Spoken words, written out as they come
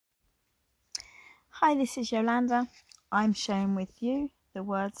Hi, this is Yolanda. I'm sharing with you the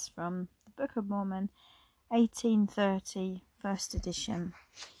words from the Book of Mormon, 1830, first edition,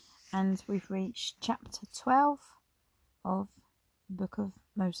 and we've reached chapter 12 of the Book of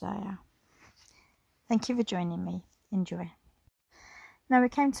Mosiah. Thank you for joining me. Enjoy. Now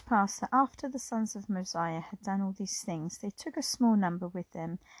it came to pass that after the sons of Mosiah had done all these things, they took a small number with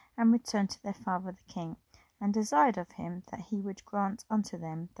them and returned to their father the king, and desired of him that he would grant unto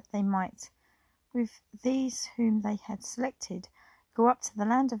them that they might, with these whom they had selected, go up to the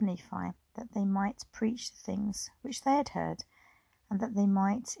land of Nephi, that they might preach the things which they had heard, and that they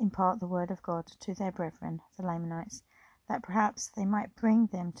might impart the word of God to their brethren, the Lamanites, that perhaps they might bring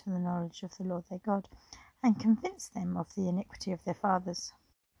them to the knowledge of the Lord their God, and convince them of the iniquity of their fathers,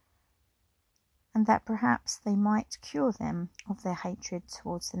 and that perhaps they might cure them of their hatred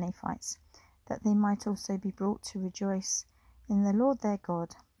towards the Nephites, that they might also be brought to rejoice in the Lord their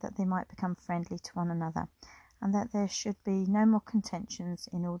God, that they might become friendly to one another, and that there should be no more contentions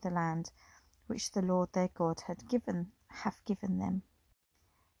in all the land which the Lord their God hath given them.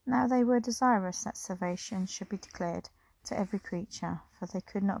 Now they were desirous that salvation should be declared to every creature, for they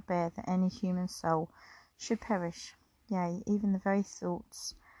could not bear that any human soul should perish, yea, even the very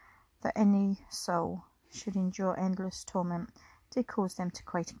thoughts that any soul should endure endless torment did cause them to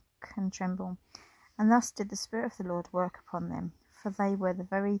quake and tremble. And thus did the Spirit of the Lord work upon them, for they were the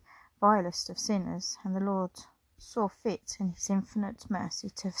very vilest of sinners, and the Lord saw fit in his infinite mercy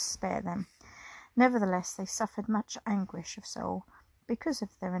to spare them. Nevertheless they suffered much anguish of soul because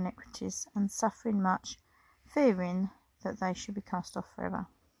of their iniquities, and suffering much, fearing that they should be cast off forever.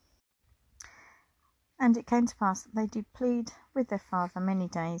 And it came to pass that they did plead with their father many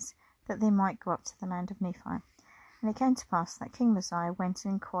days, that they might go up to the land of Nephi. And it came to pass that King Mosiah went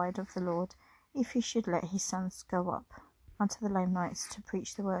and inquired of the Lord if he should let his sons go up unto the Lamanites to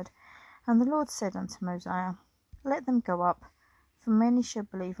preach the word. And the Lord said unto Mosiah, Let them go up, for many shall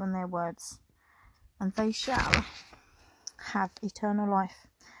believe on their words, and they shall have eternal life.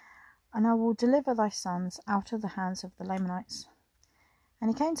 And I will deliver thy sons out of the hands of the Lamanites. And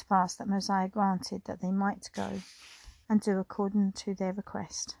it came to pass that Mosiah granted that they might go and do according to their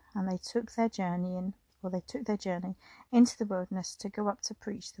request. And they took their journey into the wilderness to go up to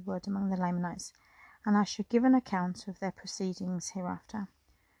preach the word among the Lamanites. And I shall give an account of their proceedings hereafter.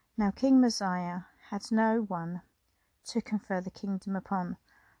 Now King Mosiah had no one to confer the kingdom upon,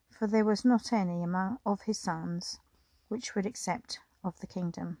 for there was not any among of his sons which would accept of the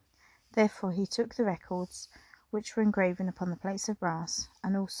kingdom. Therefore he took the records which were engraven upon the plates of brass,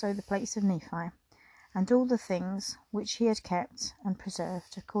 and also the plates of Nephi, and all the things which he had kept and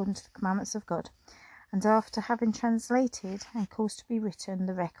preserved according to the commandments of God, and after having translated and caused to be written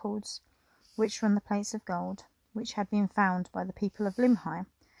the records which were on the plates of gold, which had been found by the people of Limhi,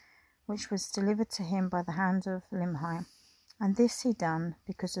 which was delivered to him by the hand of Limhi. And this he done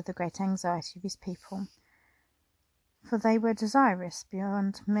because of the great anxiety of his people, for they were desirous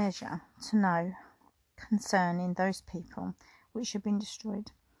beyond measure to know concerning those people which had been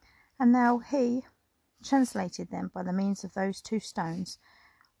destroyed. And now he translated them by the means of those two stones,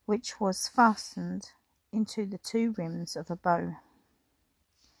 which was fastened into the two rims of a bow.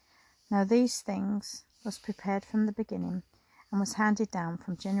 Now these things was prepared from the beginning, and was handed down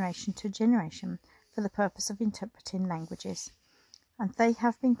from generation to generation for the purpose of interpreting languages. And they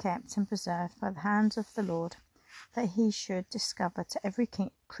have been kept and preserved by the hand of the Lord, that he should discover to every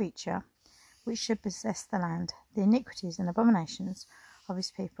creature which should possess the land the iniquities and abominations of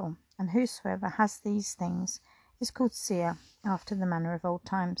his people. And whosoever has these things is called seer, after the manner of old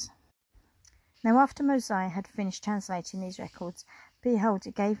times. Now after Mosiah had finished translating these records, behold,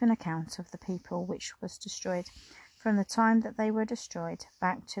 it gave an account of the people which was destroyed, from the time that they were destroyed,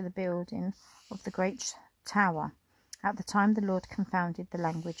 back to the building of the great tower, at the time the Lord confounded the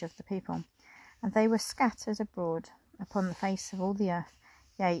language of the people. And they were scattered abroad upon the face of all the earth,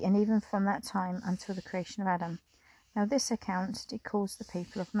 yea, and even from that time until the creation of Adam. Now this account did cause the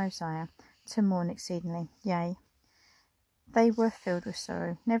people of Mosiah to mourn exceedingly, yea, they were filled with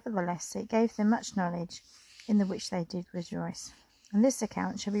sorrow. Nevertheless it gave them much knowledge, in the which they did rejoice. And this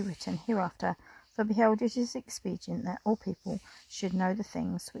account shall be written hereafter, for behold, it is expedient that all people should know the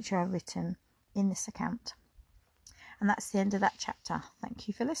things which are written in this account. And that's the end of that chapter. Thank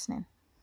you for listening.